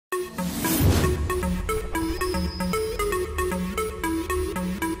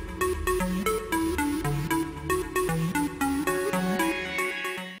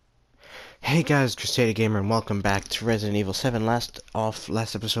Hey guys, Crusader Gamer, and welcome back to Resident Evil 7. Last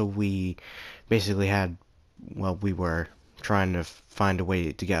episode, we basically had, well, we were trying to find a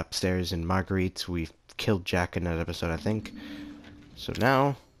way to get upstairs in Marguerite. We killed Jack in that episode, I think. So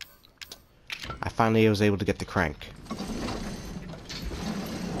now, I finally was able to get the crank.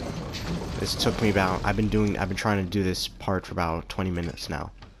 This took me about, I've been trying to do this part for about 20 minutes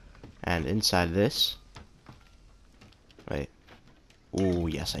now. And inside this, wait. Oh,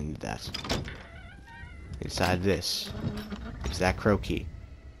 yes, I need that. Inside this is that crow key.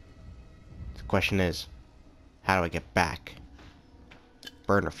 The question is, how do I get back?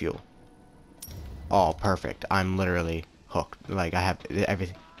 Burner fuel. Oh, perfect. I'm literally hooked. Like, I have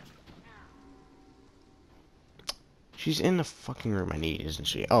everything. She's in the fucking room I need, isn't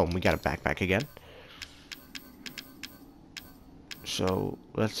she? Oh, and we got a backpack again. So,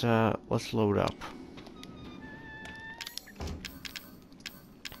 let's load up.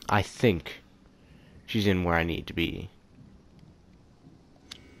 I think she's in where I need to be.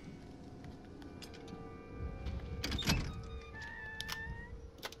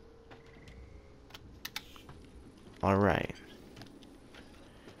 Alright.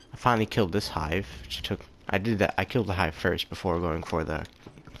 I finally killed this hive. I did that. I killed the hive first before going for the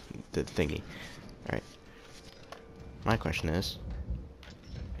thingy. Alright. My question is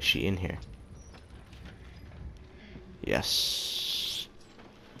she in here? Yes.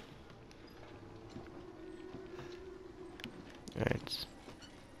 Alright.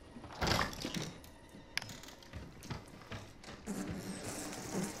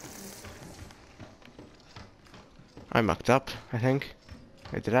 I mucked up, I think.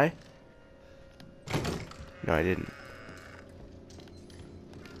 Wait, did I? No, I didn't.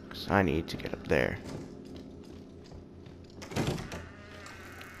 'Cause I need to get up there.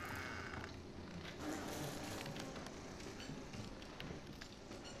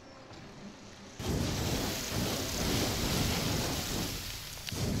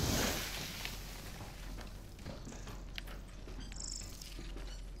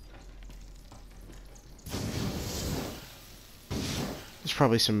 There's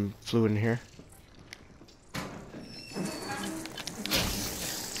probably some fluid in here.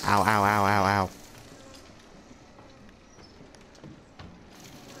 Ow, ow, ow, ow, ow.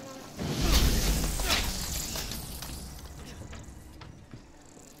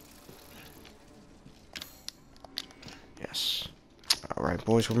 Yes. Alright,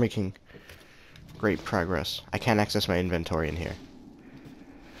 boys, we're making great progress. I can't access my inventory in here,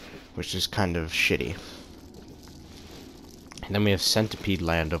 which is kind of shitty. And then we have centipede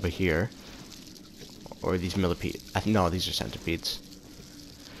land over here. Or these millipede. No, these are centipedes.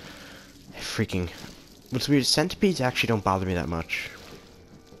 Freaking. What's weird, centipedes actually don't bother me that much.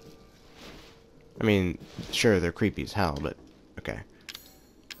 I mean, sure, they're creepy as hell, but okay.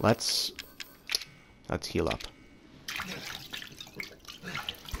 Let's heal up.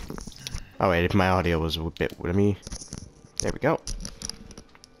 Oh wait, if my audio was a bit with me. There we go.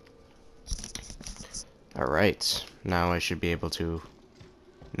 Alright. Now I should be able to.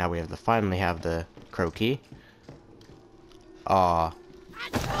 Now we have finally have the crow key. Oh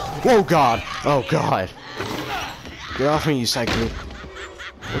god! Oh god! Get off me, you psycho!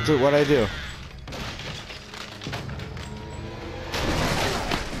 What'd I do?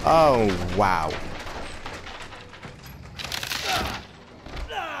 Oh wow!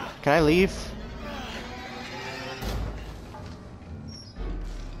 Can I leave?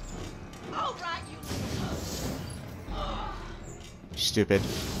 Stupid.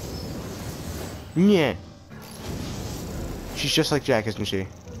 Yeah. She's just like Jack, isn't she?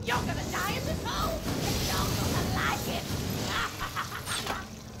 You're gonna die in the hole. You're gonna like it.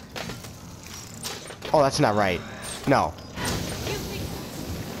 Oh, that's not right. No.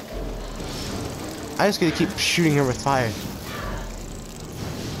 I just gotta keep shooting her with fire.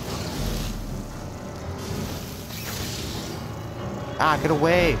 Ah, get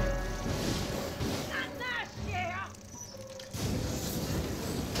away.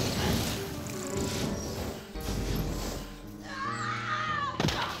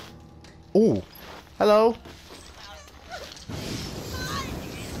 Ooh, hello.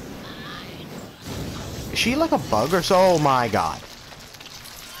 Is she like a bug or so? Oh my god.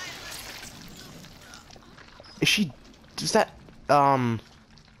 Is she? Does that? Ow.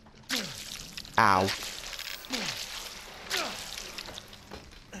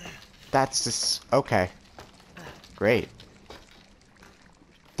 That's just okay. Great.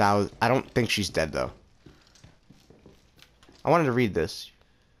 That was. I don't think she's dead though. I wanted to read this.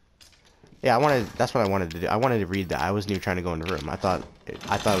 Yeah, that's what I wanted to do. I wanted to read that. I wasn't even trying to go in the room. I thought it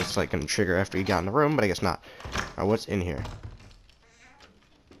was like gonna trigger after you got in the room, but I guess not. Alright, what's in here?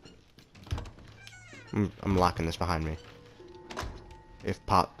 I'm locking this behind me. If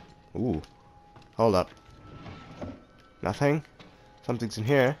pop... Ooh. Hold up. Nothing? Something's in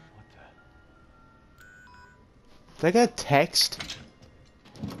here. Did I get a text?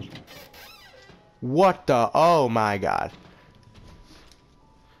 What the... Oh my god.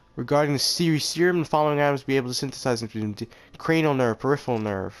 Regarding the series serum, the following items be able to synthesize into cranial nerve, peripheral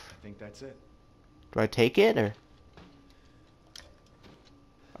nerve. I think that's it. Do I take it, or...?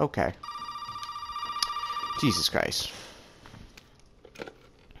 Okay. Jesus Christ.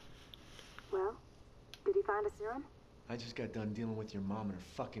 Well, did he find a serum? I just got done dealing with your mom and her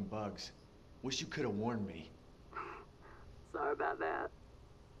fucking bugs. Wish you could have warned me. Sorry about that.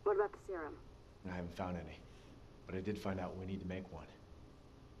 What about the serum? I haven't found any. But I did find out we need to make one.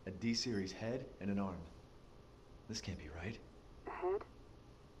 A D-series head and an arm. This can't be right. A head?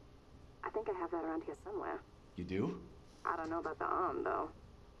 I think I have that around here somewhere. You do? I don't know about the arm, though.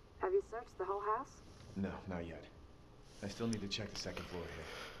 Have you searched the whole house? No, not yet. I still need to check the second floor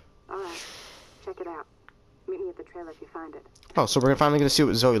here. Alright, check it out. Meet me at the trailer if you find it. Oh, so we're finally gonna see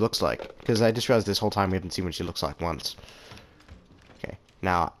what Zoe looks like. Because I just realized this whole time we haven't seen what she looks like once. Okay,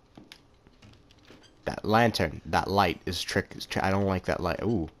 now... That lantern, that light is trick. I don't like that light.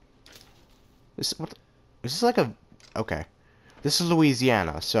 Ooh. This, what? Is this like a... Okay. This is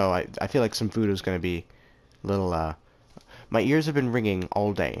Louisiana, so I feel like some food is gonna be a little, My ears have been ringing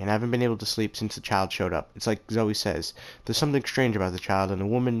all day, and I haven't been able to sleep since the child showed up. It's like Zoe says. There's something strange about the child, and the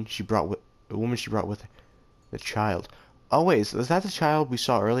woman she brought with her. The child. Oh wait, was that the child we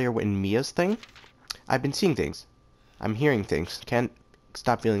saw earlier in Mia's thing? I've been seeing things. I'm hearing things. Can't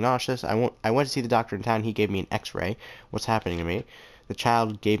stop feeling nauseous. I went to see the doctor in town. He gave me an X-ray. What's happening to me? The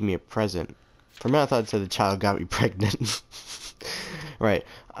child gave me a present. For a minute I thought it said the child got me pregnant. Right.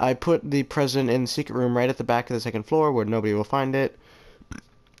 I put the present in the secret room right at the back of the second floor where nobody will find it.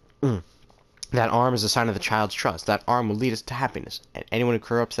 That arm is a sign of the child's trust. That arm will lead us to happiness. And anyone who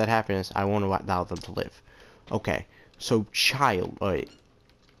corrupts that happiness, I won't allow them to live. Okay. So, child. Wait.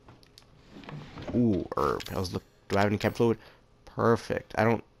 Ooh, herb. Do I have any chem fluid? Perfect. I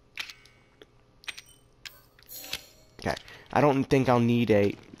don't... Okay. I don't think I'll need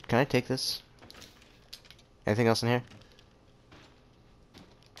a... Can I take this? Anything else in here?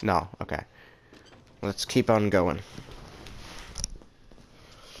 No. Okay. Let's keep on going.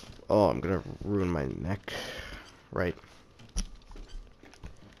 Oh, I'm gonna ruin my neck. Right.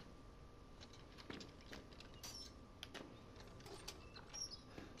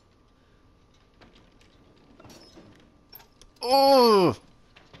 Oh!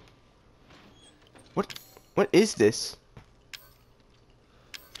 What is this?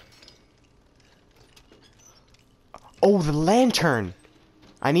 Oh, the lantern!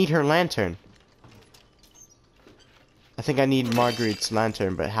 I need her lantern. I think I need Marguerite's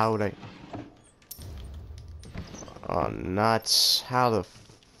lantern, but how would I... Oh, nuts. How the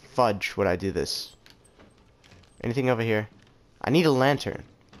fudge would I do this? Anything over here? I need a lantern.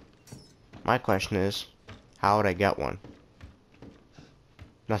 My question is, how would I get one?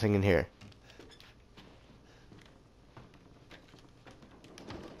 Nothing in here.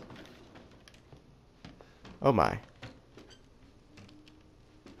 Oh my.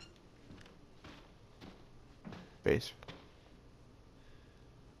 Base.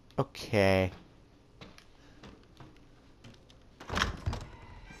 Okay.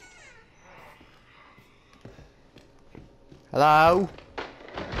 Hello?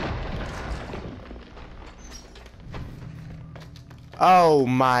 Oh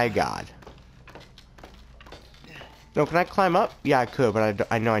my god. No, can I climb up? Yeah, I could, but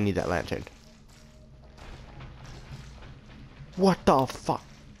I know I need that lantern. What the fuck?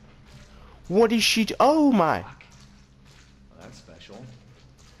 What is she? Oh my. Well, that's special.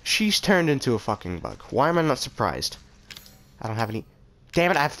 She's turned into a fucking bug. Why am I not surprised? I don't have any... Damn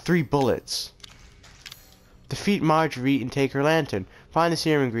it, I have 3 bullets. Defeat Marguerite and take her lantern. Find the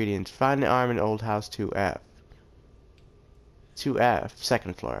serum ingredients. Find the arm in old house 2F. 2F.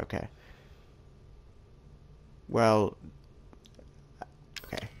 Second floor, okay. Well...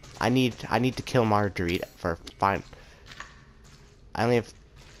 Okay. I need to kill Marguerite for fine. I only have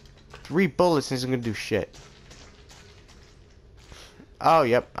 3 bullets and isn't gonna do shit. Oh,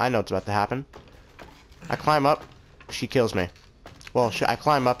 yep. I know what's about to happen. I climb up. She kills me. Well, I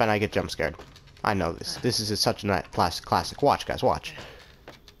climb up and I get jump scared. I know this. This is such a classic. Watch, guys, watch.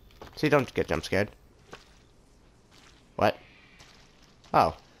 See, don't get jump scared. What?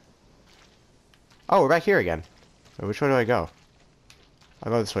 Oh. Oh, we're back here again. Wait, which way do I go?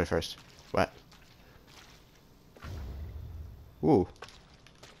 I'll go this way first. What? Ooh.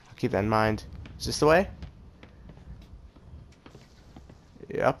 I'll keep that in mind. Is this the way?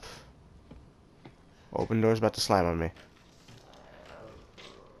 Yep. Open door's about to slam on me.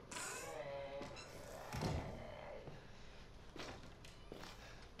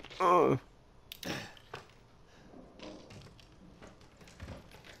 Ugh.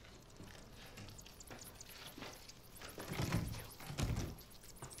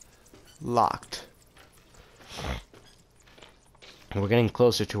 Locked. We're getting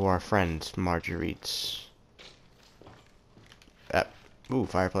closer to our friend Marguerite's. Ooh,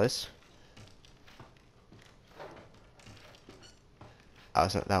 fireplace.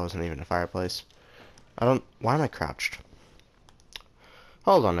 That wasn't even a fireplace. Why am I crouched?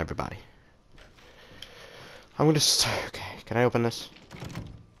 Hold on, everybody. I'm gonna okay, can I open this?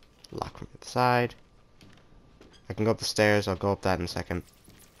 Lock from the side. I can go up the stairs. I'll go up that in a second.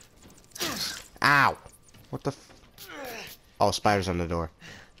 Ow! What the f... Oh, spiders on the door.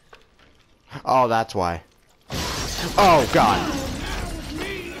 Oh, that's why. Oh, God.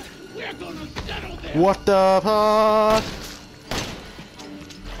 What the fuck?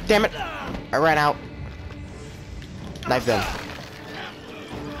 Damn it. I ran out. Knife them.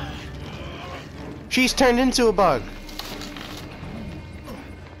 She's turned into a bug.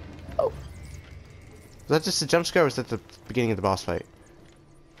 Oh. Was that just a jump scare or was that the beginning of the boss fight?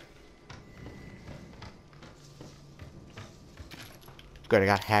 Good, I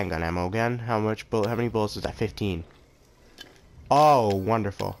got handgun ammo again. How many bullets is that? 15. Oh,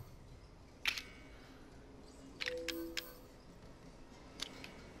 wonderful.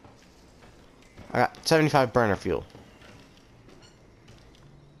 I got 75 burner fuel.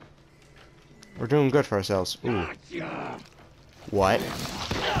 We're doing good for ourselves. Ooh. What?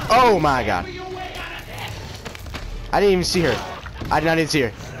 Oh my god. I didn't even see her. I did not even see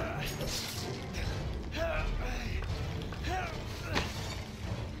her.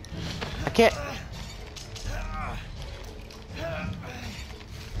 I can't.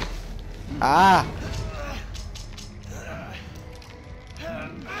 Ah.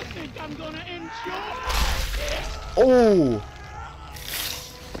 I think I'm gonna enjoy. Oh.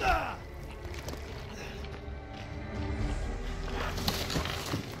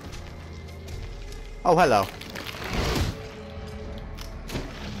 Oh, hello.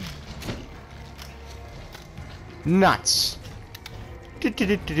 Nuts.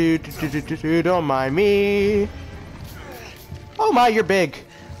 Don't mind me. Oh my, you're big.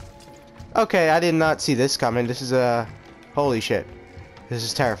 Okay, I did not see this coming. This is holy shit. This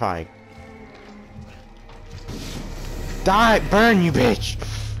is terrifying. Die! Burn, you bitch!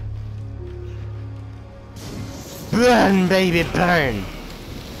 Burn, baby, burn!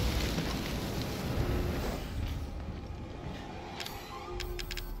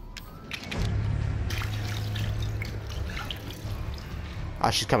 Oh,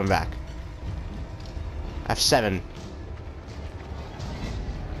 she's coming back. I have 7.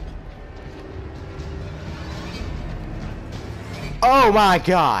 Oh my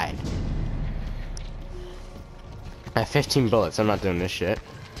god! I have 15 bullets. I'm not doing this shit.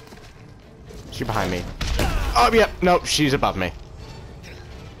 She's behind me. Oh, yep. Nope, she's above me.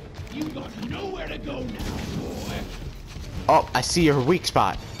 You got nowhere to go now, boy. Oh, I see her weak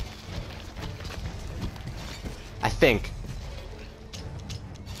spot. I think.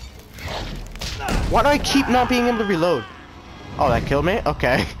 Why do I keep not being able to reload? Oh, that killed me?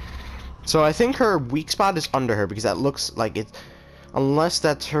 Okay. So I think her weak spot is under her because that looks like it. Unless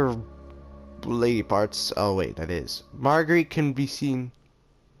that's her lady parts. Oh, wait, that is. Marguerite can be seen.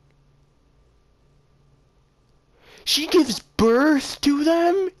 She gives birth to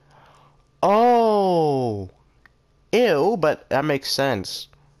them? Oh. Ew, but that makes sense.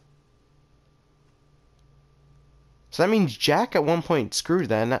 So that means Jack at one point screwed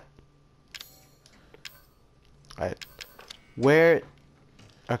then. Alright. Where?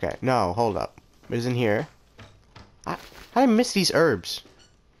 Okay, no, hold up. It was in here. How did I miss these herbs?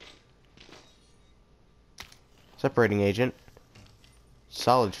 Separating agent.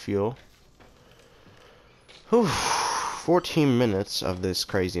 Solid fuel. Whew. 14 minutes of this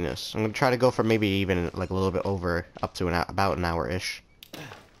craziness. I'm gonna try to go for maybe even like a little bit over, up to about an hour-ish.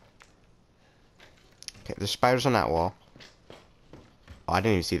 Okay, there's spiders on that wall. Oh, I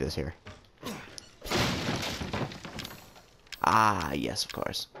didn't even see this here. Ah, yes, of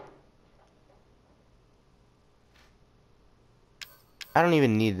course. I don't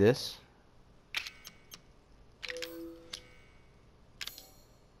even need this.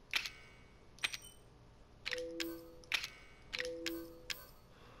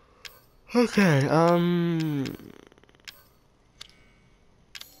 Okay,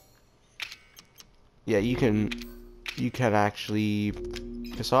 yeah, you can actually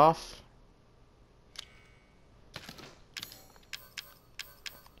piss off.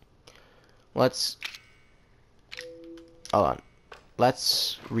 Let's Hold on.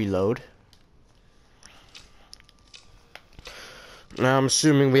 Let's reload. Now I'm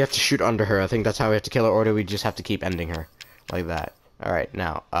assuming we have to shoot under her. I think that's how we have to kill her, or do we just have to keep ending her? Like that. Alright,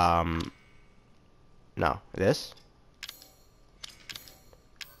 now, no. This?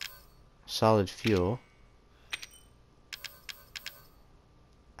 Solid fuel.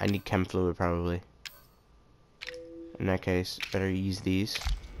 I need chem fluid, probably. In that case, better use these.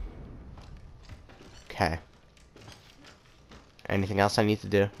 Okay. Anything else I need to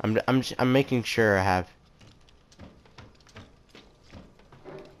do? I'm making sure I have.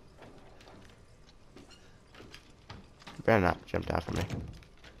 Better not jump down for me.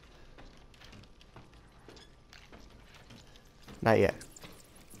 Not yet.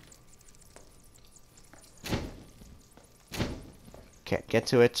 Can't get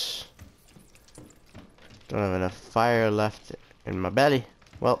to it. Don't have enough fire left in my belly.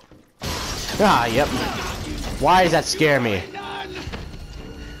 Well. Ah, yep. Why does that scare me?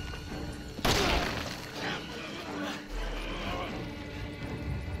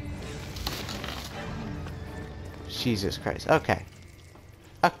 Jesus Christ. Okay.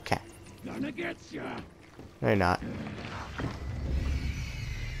 Okay. Gonna get ya. No, you're not.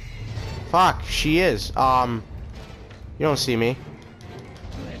 Fuck, she is. You don't see me.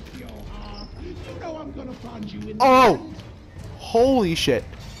 Bless your heart. You know I'm gonna find you in the Oh! end. Holy shit.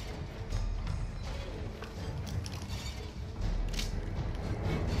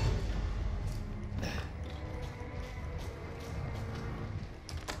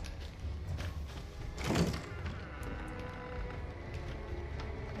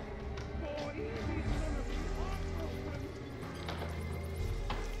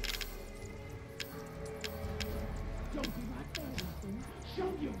 Don't be like that, Ethan. Show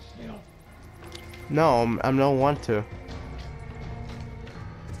yourself. No, I don't want to.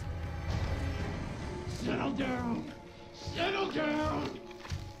 Settle down. Settle down.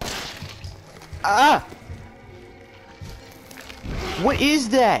 Ah! What is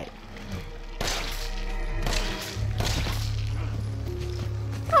that?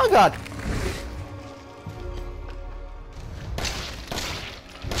 Oh god!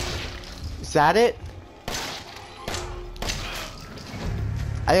 Is that it?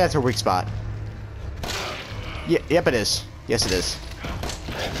 I think that's her weak spot. Yeah, yep it is. Yes it is.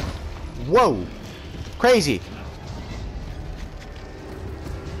 Whoa! Crazy!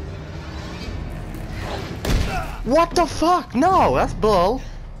 What the fuck? No, that's bull.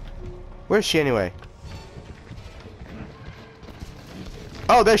 Where's she anyway?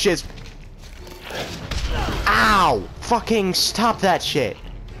 Oh, there she is. Ow! Fucking stop that shit.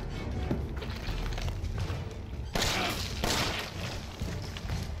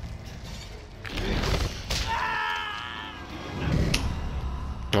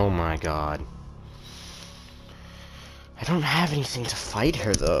 Oh my god. I don't have anything to fight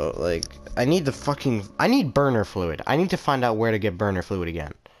her though. Like, I need burner fluid. I need to find out where to get burner fluid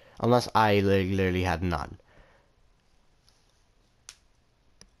again. Unless I literally had none.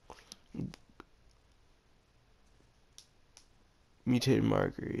 Mutated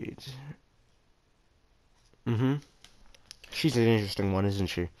Marguerite. Mm-hmm. She's an interesting one, isn't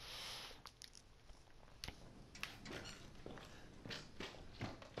she?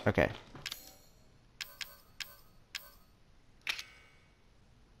 Okay.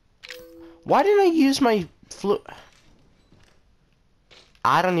 Why didn't I use my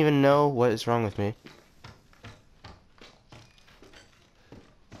I don't even know what is wrong with me.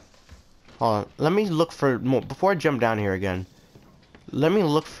 Hold on. Let me look for more. Before I jump down here again, let me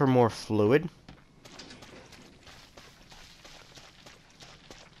look for more fluid.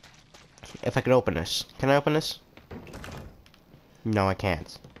 If I could open this. Can I open this? No, I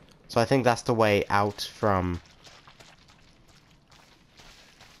can't. So I think that's the way out from...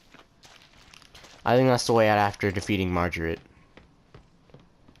 I think that's the way out after defeating Marguerite.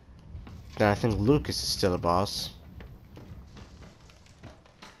 Then I think Lucas is still a boss.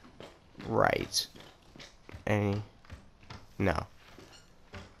 Right. Any... No.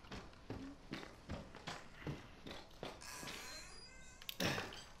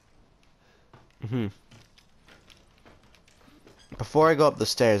 Before I go up the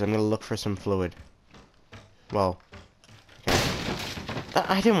stairs, I'm gonna look for some fluid. Well, okay.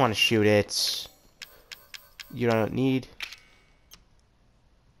 I didn't want to shoot it. You don't need.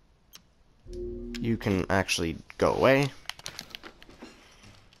 You can actually go away.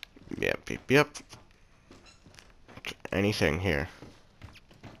 Yep, yep, yep. Okay, anything here?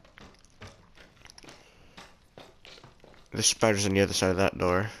 The spider's on the other side of that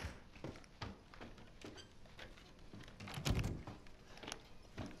door.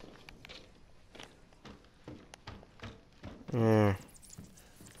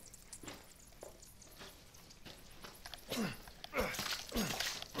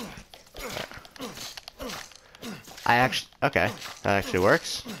 Okay, that actually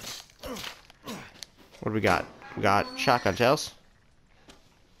works. What do we got? We got shotgun shells.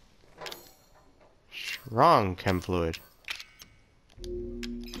 Strong chem fluid.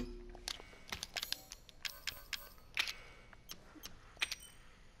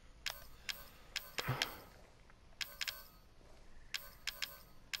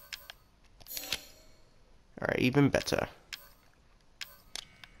 Alright, even better.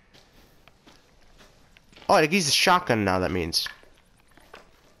 Oh, I can use the shotgun now, that means.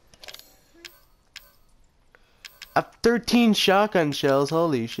 I have 13 shotgun shells,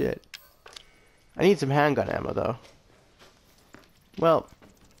 holy shit. I need some handgun ammo, though. Well.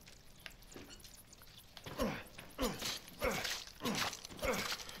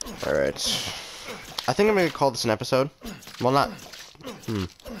 Alright. I think I'm gonna call this an episode. Well, not...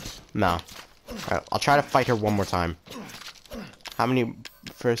 No. Alright, I'll try to fight her one more time. How many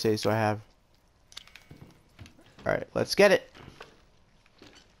first aids do I have? Alright, let's get it.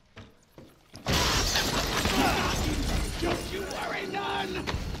 Don't you worry none.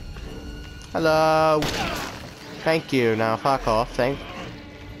 Hello. Thank you. Now fuck off.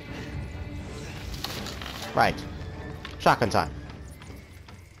 Right. Shotgun time.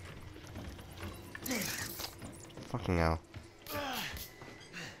 Fucking hell.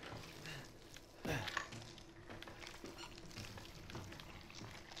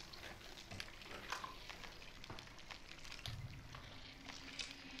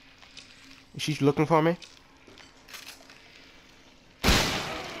 Is she looking for me?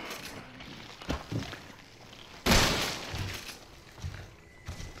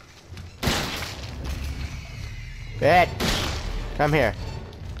 Bitch! Come here.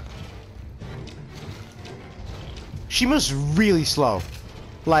 She moves really slow.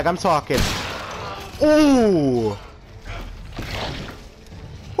 Like, I'm talking. Ooh!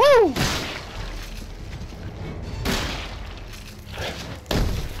 Woo!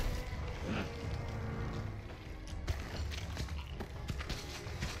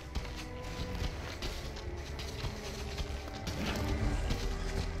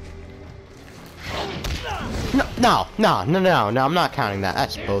 No, I'm not counting that.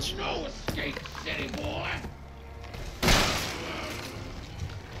 That's bullshit. No escape, city boy.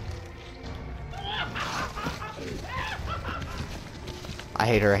 I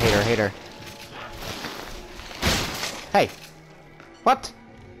hate her. Hey! What?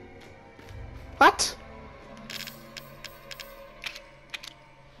 What?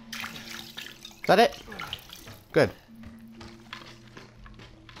 Is that it? Good.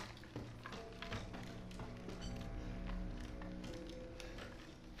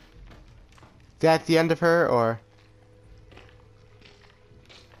 Is that the end of her, or?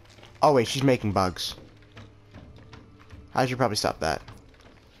 Oh wait, she's making bugs. I should probably stop that.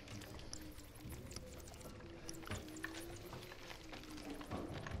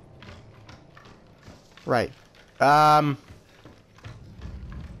 Right. Gotcha.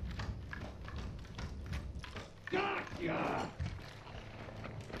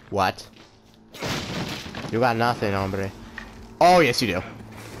 What? You got nothing, hombre. Oh, yes you do.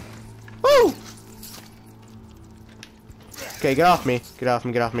 Woo! Okay, get off me. Get off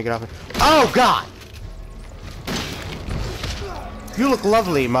me. Oh, God! You look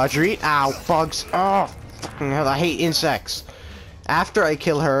lovely, Marguerite. Ow, bugs. Oh, fucking hell, I hate insects. After I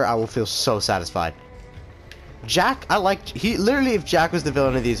kill her, I will feel so satisfied. Jack, literally, if Jack was the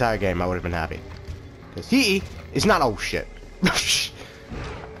villain of the entire game, I would have been happy. Because he is not, oh shit.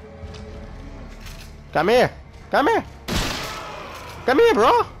 Come here,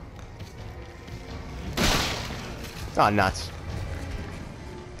 bro. Oh, nuts.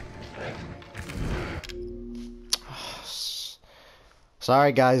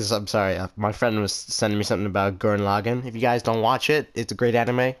 Sorry, guys. I'm sorry. My friend was sending me something about Gurren Lagann. If you guys don't watch it, it's a great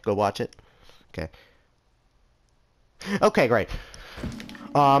anime. Go watch it. Okay. Okay, great.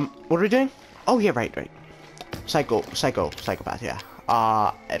 What are we doing? Oh, yeah, right. Psychopath, yeah.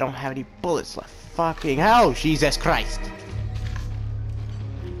 I don't have any bullets left. Fucking hell, Jesus Christ.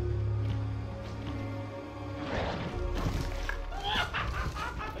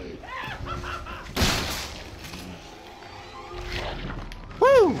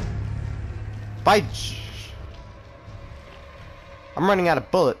 Woo! I'm running out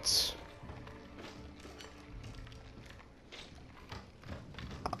of bullets.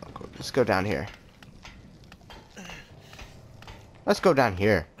 Let's go down here.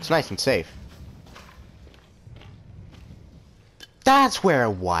 It's nice and safe. That's where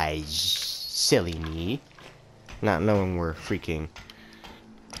it was. Silly me. Not knowing we're freaking...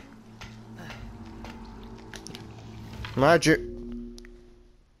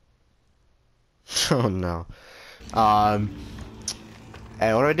 Oh no. And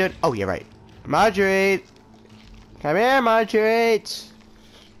what do I do? Oh, yeah, right. Marguerite! Come here, Marguerite!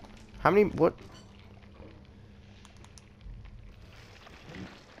 How many, what?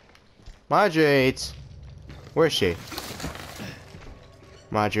 Marguerite! Where is she?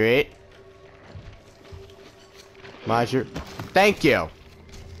 Marguerite? Marguerite? Thank you!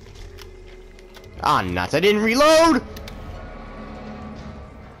 Ah, nuts, I didn't reload!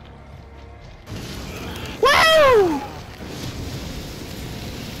 Woo!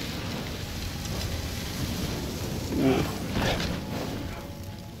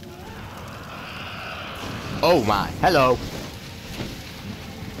 Oh my, hello.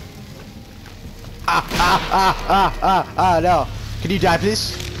 No. Can you die,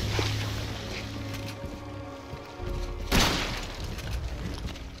 please?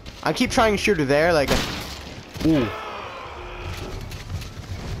 I keep trying to shoot her there, like ooh.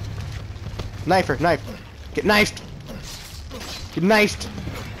 Knife her, knife. Get knifed. Get knifed.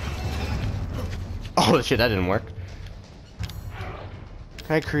 Oh shit, that didn't work.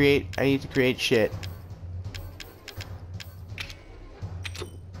 I need to create shit.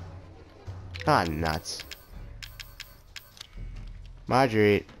 Ah, nuts.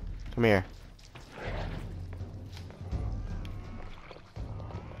 Marguerite, come here.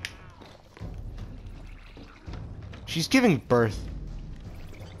 She's giving birth.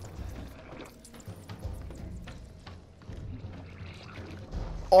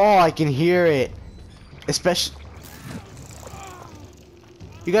 Oh, I can hear it. Especially,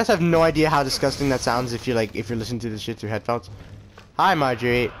 you guys have no idea how disgusting that sounds if you're listening to this shit through headphones. Hi,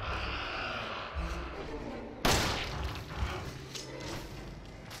 Marguerite.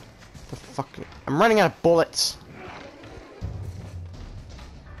 The fuck? I'm running out of bullets.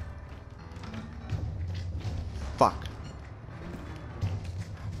 Fuck.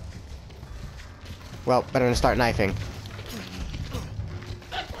 Well, better than start knifing.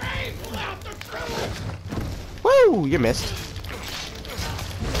 Woo! You missed.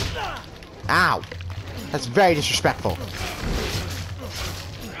 Ow! That's very disrespectful.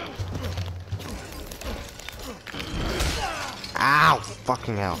 Ow!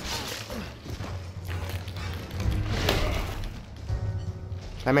 Fucking hell.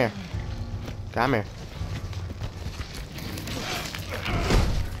 Come here. Come here.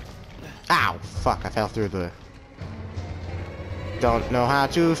 Ow! Fuck, I fell through the... Don't know how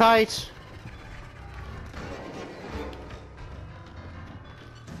to fight!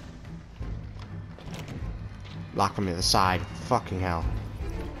 Lock from the other side. Fucking hell.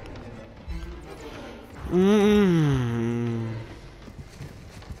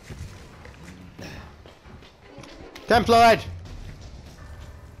 Temploid!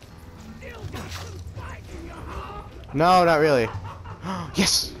 No, not really.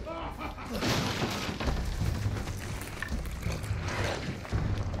 Yes!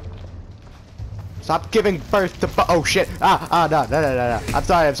 Stop giving birth to oh shit! No.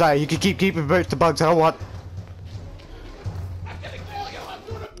 I'm sorry. You can keep giving birth to bugs. I don't want. I'm gonna kill you. I'm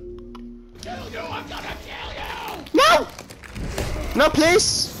gonna kill you. I'm gonna kill you. No! No,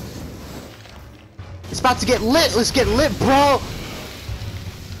 please! It's about to get lit. Let's get lit, bro.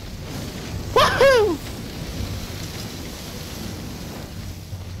 Woohoo!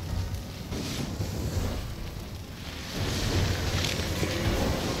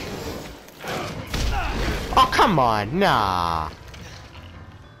 Oh, come on, nah.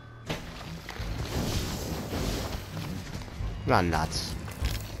 Not nuts.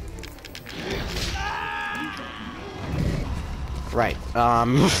 Right, I'll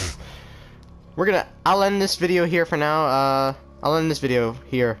end this video here for now. I'll end this video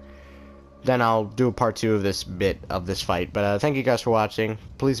here. Then I'll do a part 2 of this bit of this fight. But, thank you guys for watching.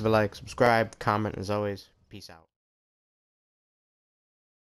 Please leave a like, subscribe, comment, as always. Peace out.